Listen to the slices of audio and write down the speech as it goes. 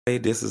Hey,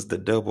 this is the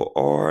double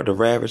R, the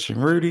Ravishing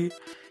Rudy,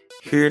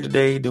 here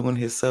today doing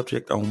his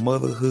subject on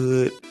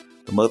motherhood,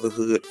 the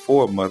motherhood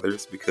for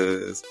mothers,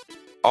 because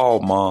all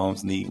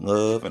moms need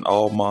love and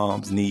all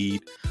moms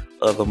need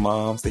other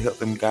moms to help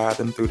them guide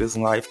them through this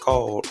life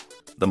called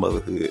the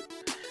motherhood.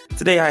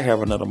 Today I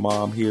have another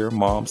mom here.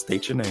 Mom,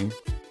 state your name.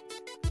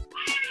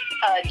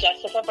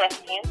 Jessica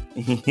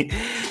Bressingham.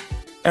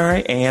 All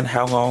right, and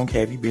how long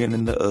have you been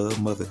in the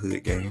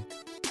motherhood game?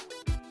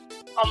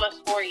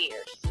 Almost 4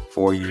 years.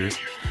 4 years.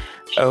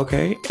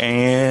 Okay,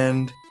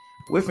 and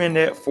within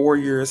that 4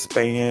 year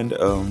span,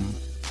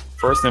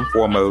 first and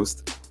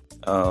foremost,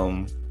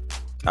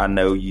 I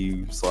know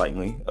you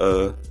slightly.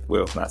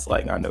 Well, not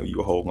slightly. I know you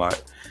a whole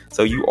lot.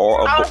 So you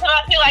are. I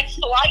feel like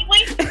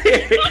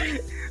slightly.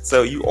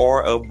 So you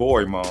are a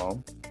boy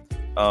mom.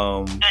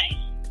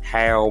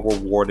 How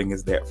rewarding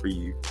is that for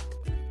you?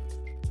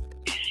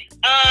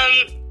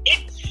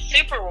 It's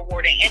super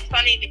rewarding. It's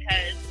funny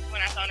because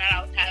when I found out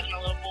I was having a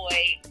little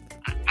boy,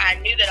 I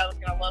knew that I was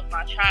going to love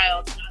my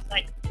child. And I was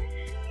like,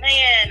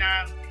 man,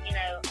 I'm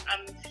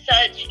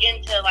such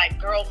into like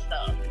girl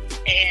stuff,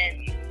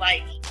 and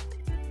like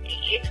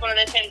it's one of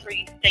those things where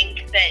you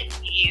think that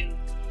you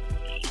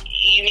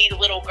need a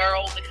little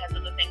girl because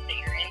of the things that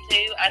you're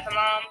into as a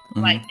mom.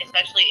 Mm-hmm. Like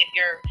especially if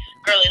you're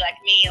girly like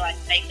me, like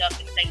makeup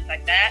and things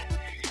like that.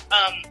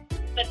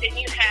 But then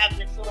you have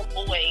this little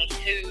boy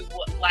who,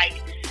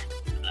 like,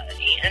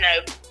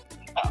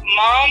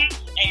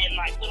 moms and,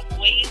 like, little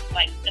boys,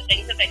 like, the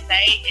things that they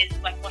say is,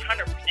 like,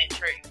 100%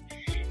 true.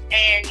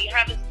 And you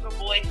have this little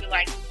boy who,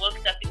 like, looks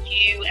up at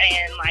you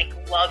and, like,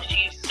 loves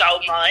you so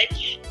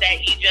much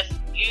that you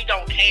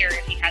don't care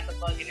if he has a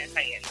bug in his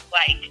hand.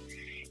 Like,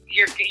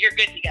 you're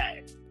good to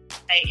go.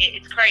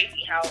 It's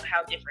crazy how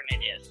different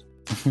it is.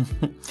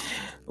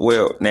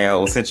 Well,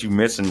 now, since you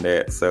mentioned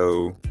that,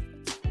 so...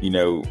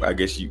 I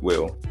guess you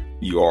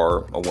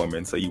are a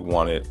woman, so you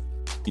wanted,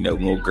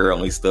 little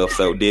girly stuff.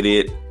 So did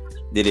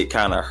it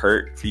kind of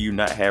hurt for you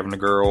not having a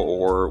girl,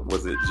 or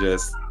was it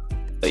just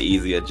an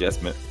easy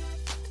adjustment?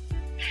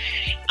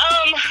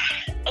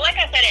 Like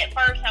I said, at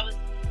first I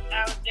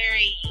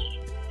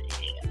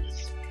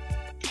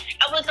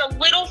was a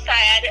little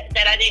sad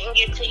that I didn't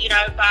get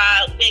to,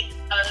 buy big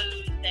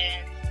clothes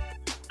and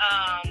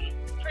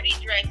pretty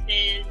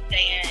dresses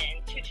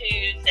and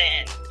tutus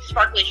and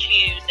sparkly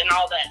shoes and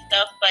all that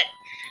stuff, but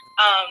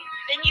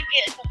then you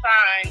get to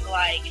find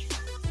like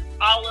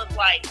all of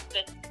like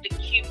the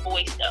cute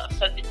boy stuff,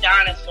 so the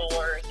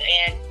dinosaurs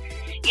and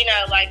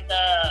like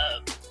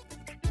the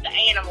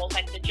animals,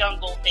 like the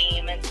jungle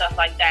theme and stuff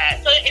like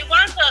that. So it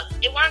winds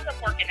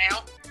up working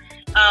out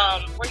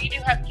where you do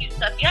have cute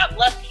stuff. You have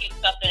less cute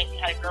stuff than if you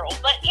had a girl,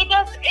 but it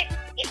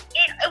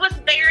was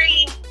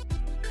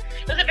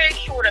a very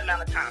short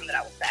amount of time that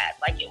I was sad.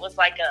 Like, it was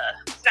like a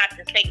snap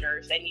your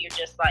fingers and you're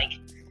just like,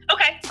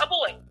 okay, a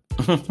boy.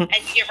 And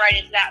you get right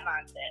into that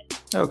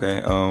mindset.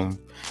 Okay.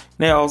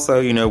 Now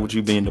also, with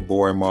you being the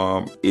boy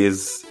mom,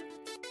 is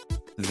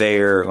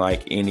there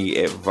like any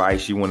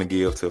advice you want to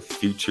give to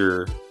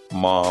future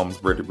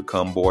moms ready to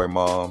become boy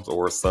moms,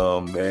 or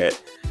some that,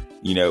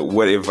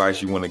 what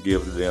advice you want to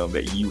give to them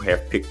that you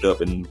have picked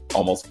up in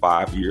almost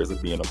 5 years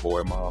of being a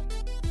boy mom?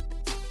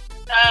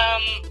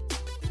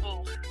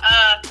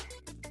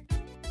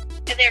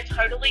 They're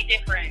totally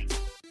different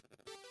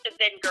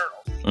than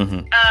girls.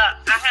 Mm-hmm.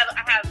 I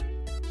have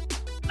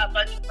a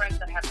bunch of friends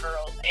that have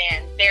girls,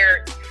 and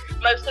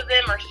most of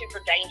them are super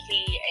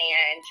dainty,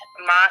 and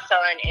my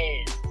son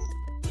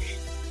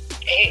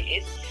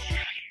is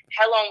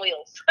hell on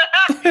wheels.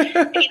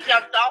 He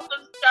jumps off of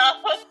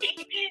stuff.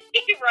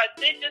 He runs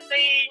into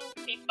things.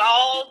 He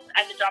falls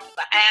at the drop of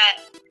a hat.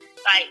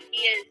 Like, he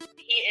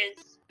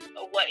is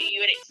what you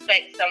would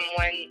expect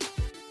someone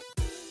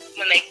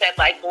when they said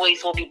like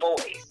boys will be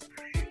boys.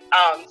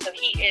 So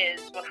he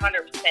is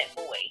 100%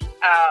 boy.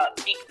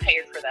 Be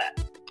prepared for that.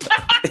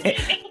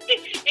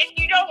 If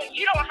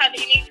you don't have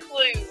any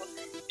clue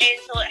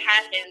until it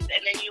happens,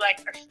 and then you like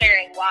are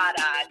staring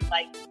wide-eyed.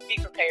 Like, be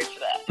prepared for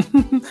that.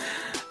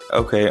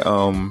 Okay.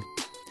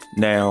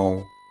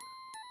 Now,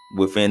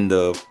 within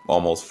the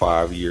almost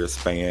 5 year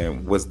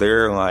span, was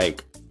there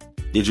like,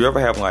 did you ever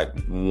have like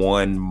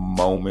one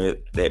moment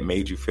that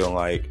made you feel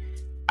like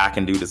I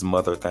can do this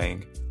mother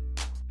thing?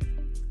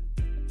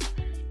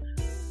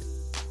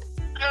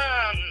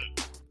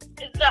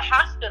 The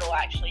hospital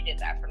actually did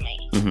that for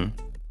me. Mm-hmm.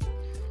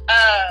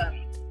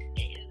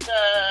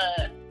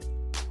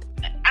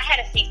 I had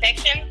a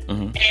C-section,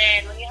 mm-hmm.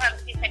 and when you have a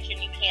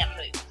C-section, you can't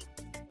move.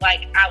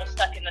 Like, I was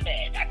stuck in the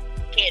bed. I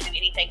can't do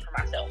anything for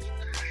myself.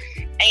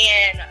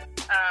 And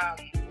I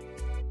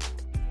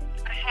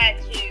had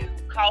to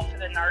call for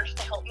the nurse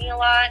to help me a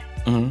lot.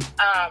 Mm-hmm.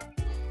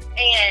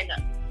 And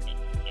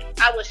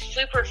I was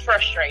super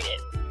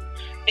frustrated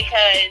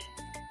because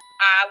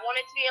I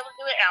wanted to be able to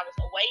do it, and I was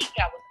awake.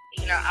 I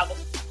was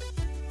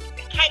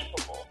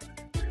capable.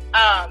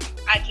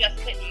 I just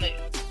couldn't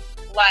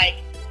move. Like,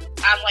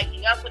 I'm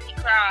waking up when he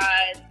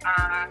cries.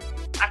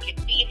 I could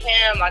feed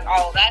him, like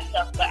all of that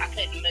stuff, but I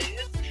couldn't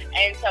move.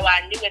 And so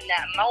I knew in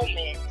that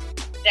moment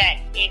that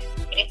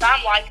if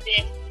I'm like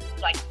this,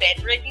 like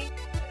bedridden,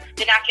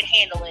 then I can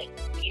handle it,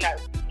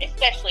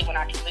 especially when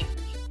I can move.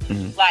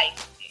 Mm-hmm. Like,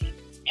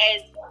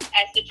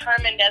 as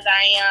determined as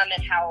I am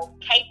and how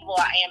capable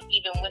I am,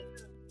 even with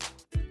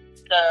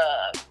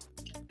the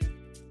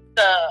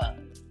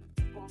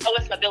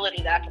lowest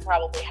mobility that I could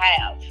probably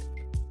have,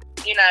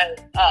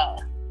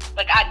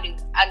 like I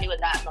knew at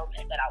that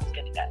moment that I was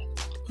going to go.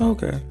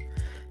 Okay.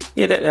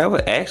 Yeah,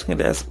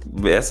 that's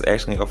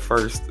actually a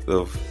first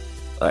of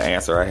an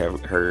answer I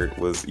have heard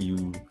was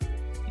you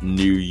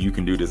knew you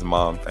can do this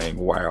mom thing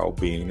while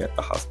being at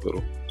the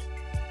hospital.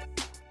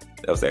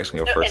 That was actually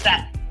a first.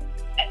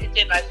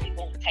 Did most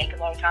people take a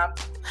long time?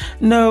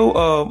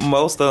 No,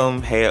 most of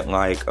them had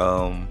like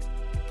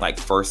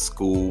first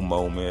school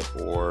moment,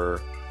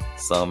 or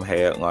some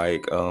had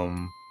like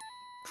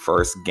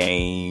first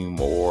game,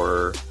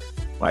 or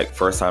like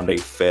first time they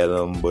fed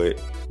them.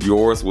 But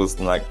yours was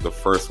like the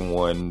first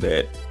one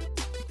that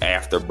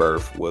after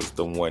birth was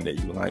the one that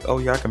you were like, oh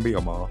yeah, I can be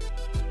a mom.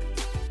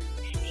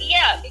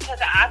 Yeah, because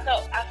I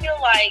feel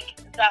like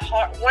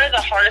one of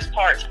the hardest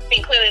parts. I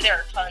mean, clearly there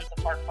are tons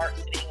of hard parts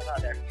to being a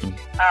mother,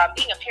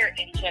 being a parent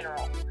in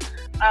general.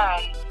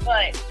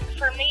 But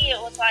for me, it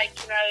was like,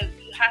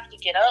 you have to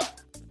get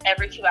up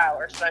every 2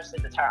 hours most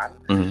of the time.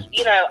 Mm-hmm.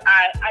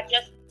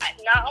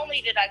 Not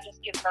only did I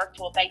just give birth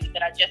to a baby,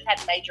 but I just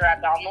had major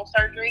abdominal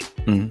surgery,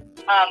 Mm-hmm.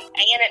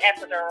 And an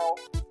epidural,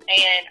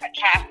 and a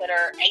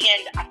catheter,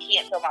 and I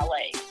can't feel my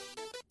legs.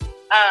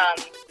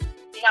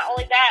 Not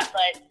only that,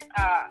 but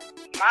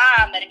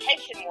my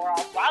medication wore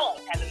off while I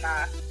was having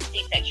my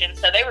C-section,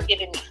 so they were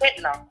giving me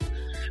fentanyl,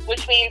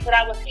 which means that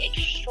I was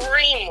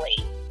extremely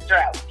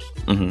drowsy.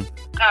 Mm-hmm.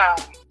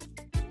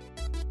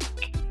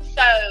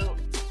 So,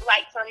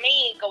 like, for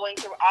me, going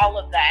through all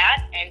of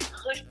that and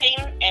pushing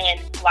and,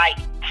 like,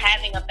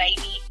 having a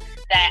baby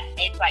that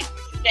it's, like,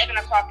 7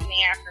 o'clock in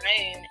the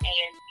afternoon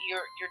and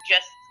you're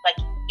just, like,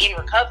 in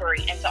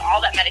recovery, and so all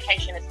that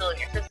medication is still in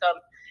your system,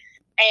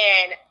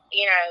 and,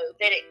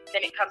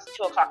 then it comes to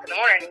 2 o'clock in the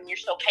morning and you're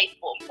still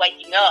capable of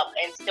waking up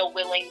and still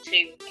willing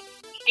to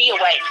be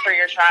awake for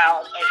your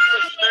child and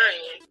push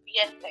through.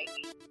 Yes,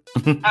 baby.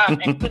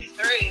 And push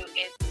through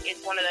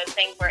is one of those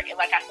things where,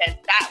 like I said,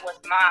 that was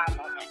my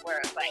moment where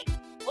it's like,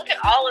 look at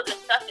all of the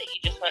stuff that you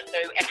just went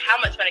through and how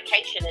much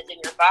medication is in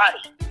your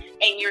body,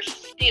 and you're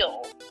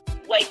still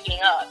waking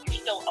up, you're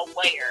still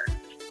aware,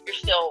 you're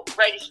still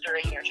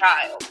registering your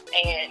child,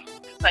 and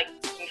it's like,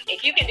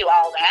 if you can do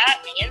all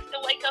that and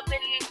still wake up and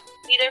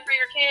be there for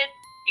your kid,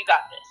 you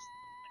got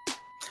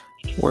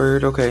this.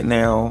 Word. Okay.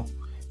 Now,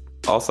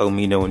 also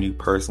me knowing you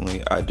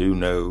personally, I do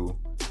know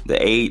the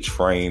age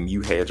frame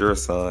you had your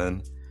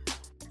son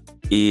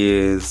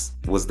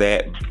was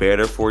that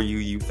better for you?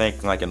 You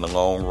think, like, in the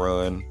long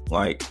run,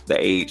 like the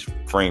age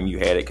frame you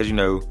had it? Because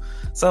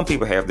some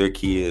people have their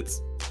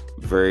kids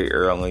very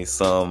early,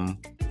 some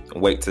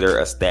wait till they're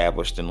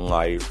established in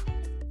life,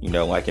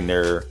 like in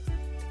their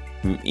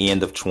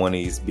end of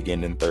 20s,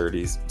 beginning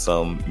 30s,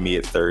 some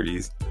mid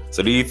 30s.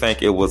 So do you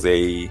think it was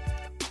a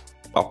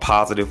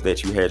positive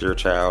that you had your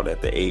child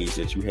at the age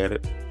that you had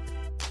it?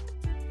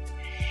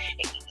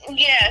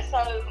 Yeah,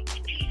 so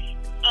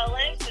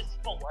Lennox is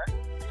 4,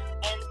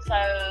 and so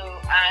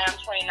I am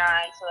 29,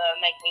 so that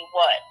would make me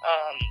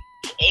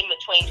in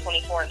between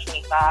 24 and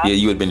 25. Yeah,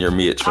 you had been your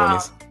mid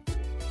 20s.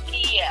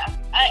 Yeah,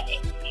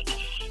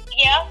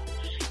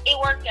 it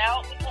worked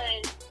out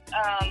because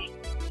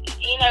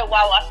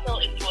while I still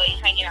enjoy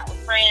hanging out with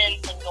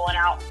friends and going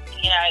out,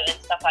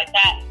 and stuff like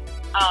that,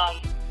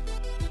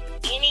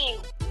 any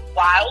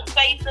wild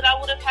phase that I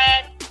would have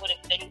had would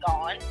have been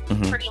gone,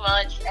 mm-hmm. pretty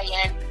much,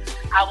 and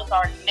I was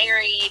already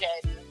married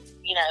and,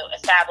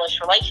 established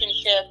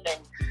relationship and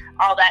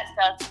all that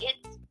stuff.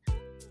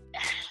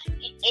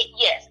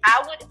 Yes,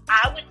 I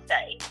would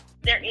say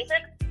there isn't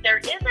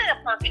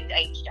a perfect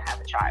age to have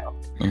a child.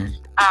 Mm-hmm.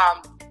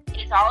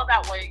 It's all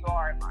about where you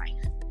are in life.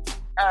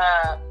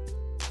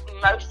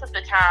 Most of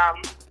the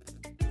time,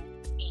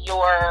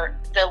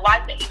 the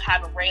life that you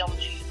have around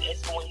you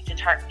is going to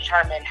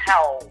determine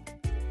how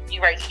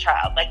you raise a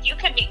child. Like, you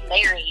can be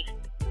married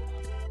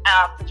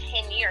for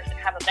 10 years and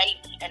have a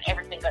baby and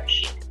everything go to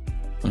shit.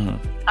 Mm-hmm.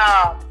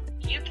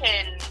 You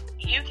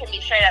can be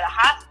straight out of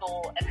high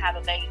school and have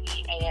a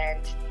baby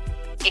and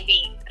it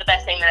be the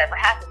best thing that ever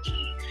happened to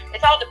you.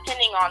 It's all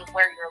depending on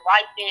where your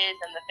life is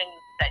and the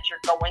things that you're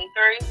going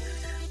through.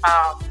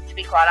 To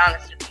be quite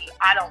honest with you,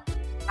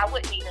 I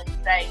wouldn't even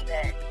say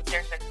that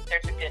there's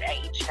a good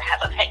age to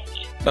have a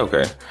baby.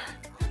 Okay.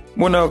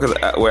 Well, no, because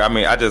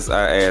I just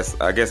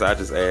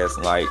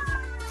asked like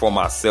for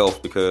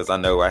myself, because I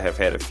know I have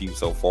had a few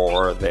so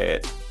far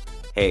that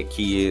had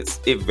kids.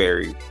 It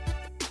varied.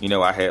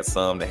 I had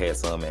some that had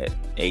some at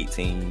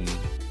 18,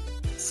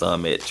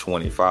 some at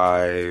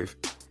 25.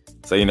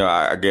 So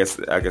I guess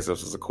this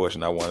was a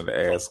question I wanted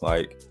to ask.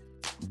 Like,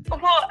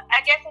 well,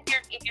 I guess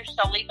if you're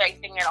solely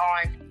basing it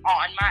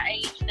on my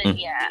age, then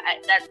yeah,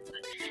 that's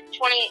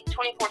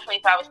 24,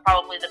 25 was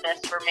probably the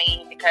best for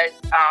me because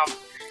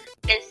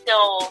it's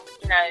still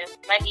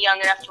maybe young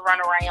enough to run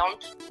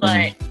around,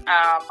 but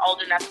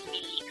old enough to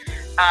be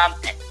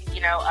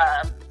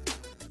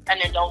an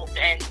adult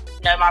and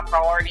know my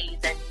priorities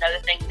and know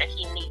the things that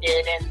he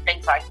needed and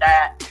things like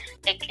that,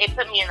 it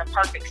put me in the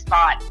perfect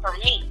spot for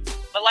me.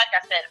 But like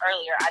I said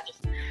earlier,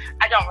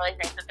 I don't really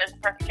think that there's a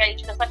perfect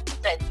age, because like you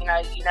said, you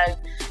know,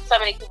 so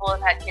many people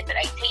have had kids at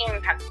 18,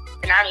 and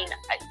I mean,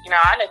 you know,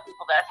 I know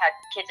people that have had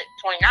kids at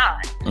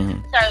 29. Mm-hmm.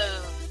 So,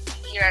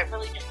 you know, it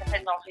really just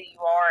depends on who you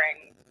are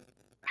and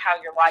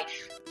how your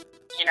life,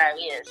 you know,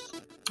 is.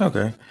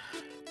 Okay.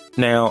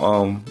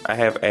 Now, I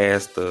have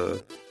asked,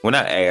 not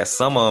asked,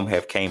 some of them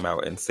have came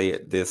out and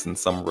said this in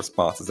some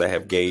responses I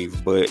have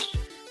gave, but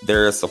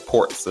their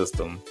support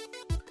system.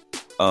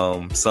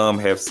 Some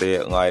have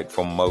said, like,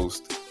 for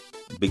most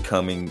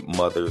becoming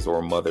mothers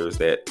or mothers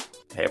that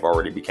have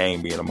already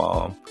became being a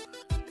mom,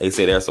 they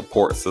say their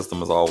support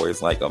system is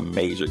always like a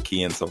major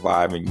key in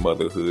surviving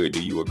motherhood.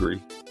 Do you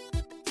agree?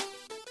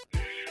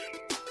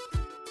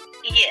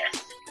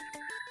 Yes.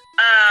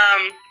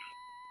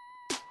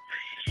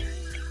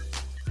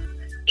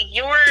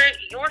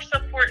 Your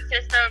support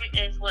system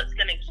is what's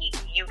going to keep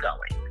you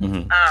going.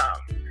 Mm-hmm.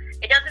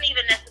 It doesn't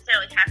even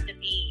necessarily have to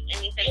be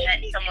anything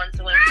that someone's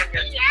doing for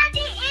your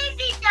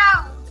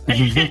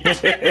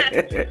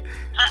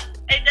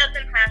it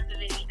doesn't have to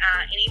be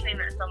anything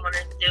that someone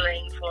is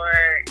doing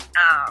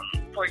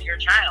for your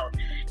child.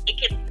 It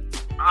can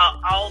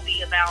all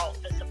be about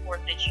the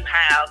support that you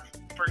have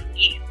for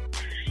you.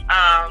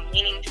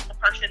 Meaning just a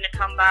person to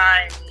come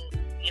by and,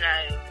 you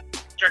know,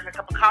 drink a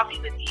cup of coffee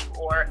with you,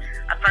 or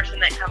a person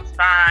that comes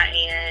by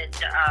and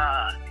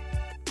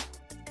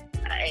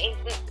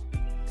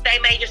they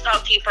may just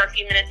talk to you for a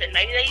few minutes, and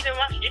maybe they even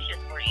wash dishes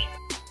for you.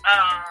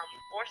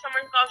 Or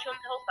someone calls you on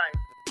the telephone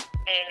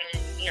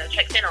and, you know,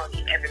 checks in on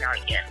you every now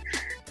and again.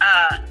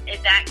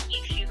 And that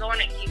keeps you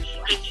going. It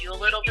gives you a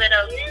little bit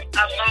of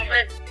a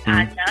moment.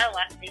 I know,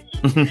 I see.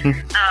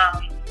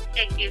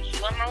 It gives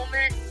you a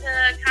moment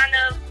to kind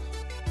of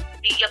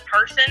be a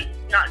person,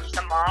 not just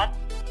a mom.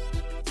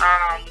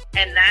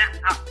 And that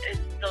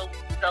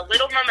the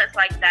little moments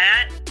like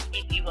that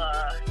give you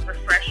a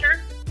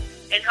refresher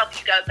and help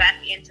you go back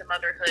into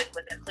motherhood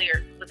with a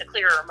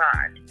clearer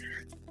mind.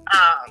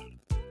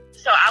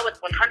 So I would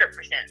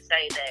 100%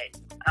 say that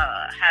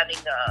having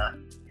a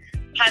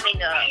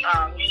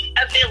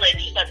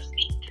village, so to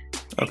speak,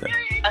 okay,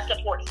 a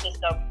support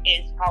system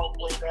is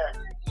probably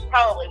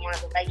one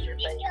of the major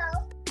things.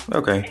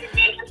 Okay.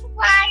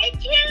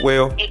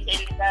 Well,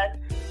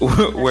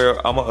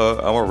 well, I'm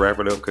gonna wrap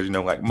it up, because, you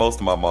know, like most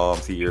of my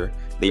moms here,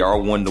 they are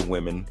Wonder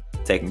Women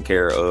taking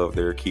care of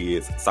their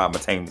kids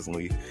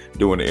simultaneously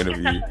doing the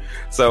interview.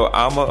 So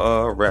I'm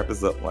gonna wrap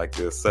this up like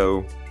this.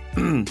 So,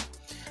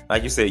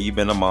 like you said, you've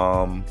been a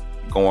mom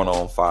going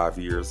on 5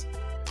 years.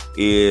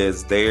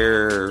 Is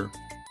there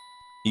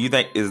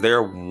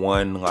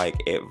one, like,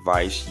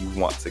 advice you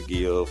want to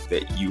give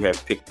that you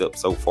have picked up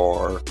so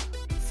far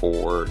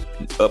for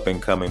up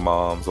and coming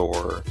moms,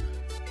 or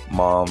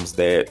moms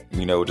that,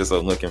 you know, just are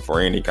looking for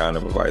any kind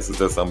of advice? Is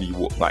there something you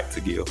would like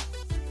to give?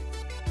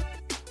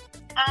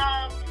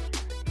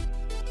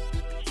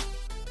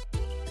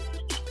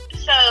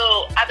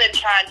 So I've been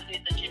trying to do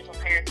the gentle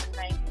parenting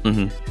thing.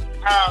 Mm-hmm.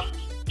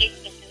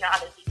 It's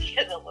not as easy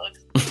as it looks.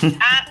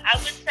 I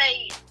would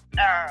say,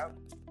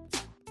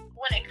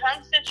 when it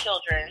comes to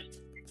children,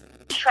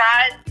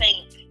 try and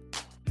think,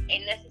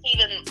 and this is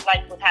even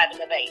like with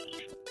having a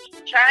baby,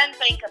 try and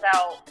think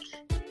about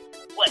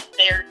what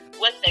they're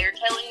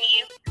telling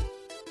you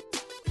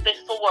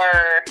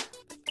before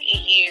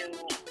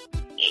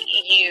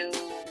you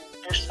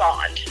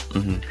respond.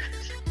 Mm-hmm.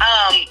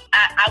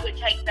 I would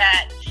take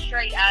that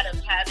straight out of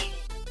having,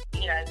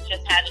 you know,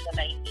 just having a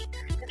baby.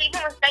 Because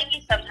even with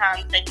babies,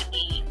 sometimes they can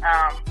be,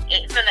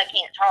 even though they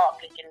can't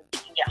talk, it can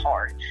get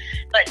hard.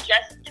 But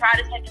just try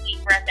to take a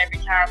deep breath every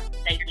time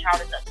that your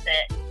child is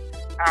upset.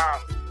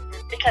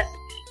 Because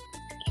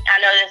I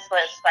know this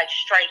was like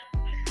straight,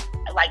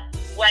 like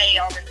way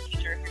on in the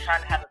future if you're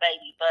trying to have a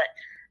baby, but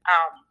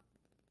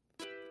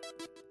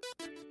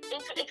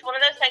it's one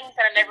of those things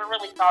that I never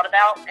really thought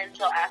about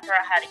until after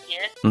I had a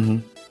kid. Mm-hmm.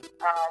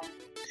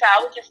 So I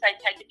would just say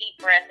take a deep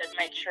breath and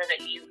make sure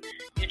that you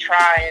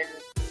try and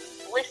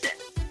listen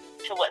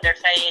to what they're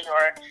saying,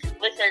 or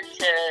listen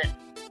to,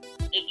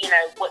 you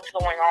know, what's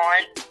going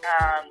on.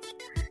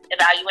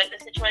 Evaluate the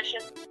situation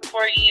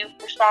before you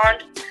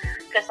respond,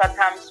 because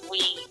sometimes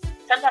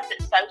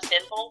it's so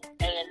simple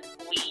and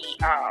we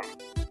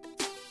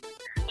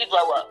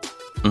blow up.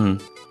 Mm-hmm.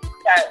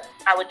 So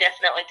I would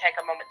definitely take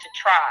a moment to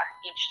try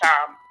each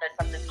time that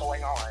something's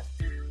going on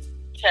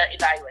to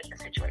evaluate the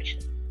situation.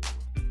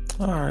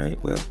 All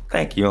right. Well,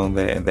 thank you on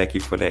that, and thank you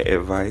for that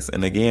advice.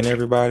 And again,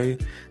 everybody,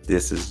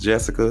 this is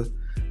Jessica,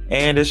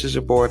 and this is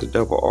your boy, the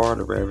Double R,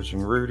 the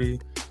Ravishing Rudy.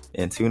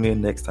 And tune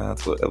in next time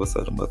to an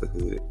episode of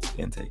Motherhood,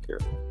 and take care.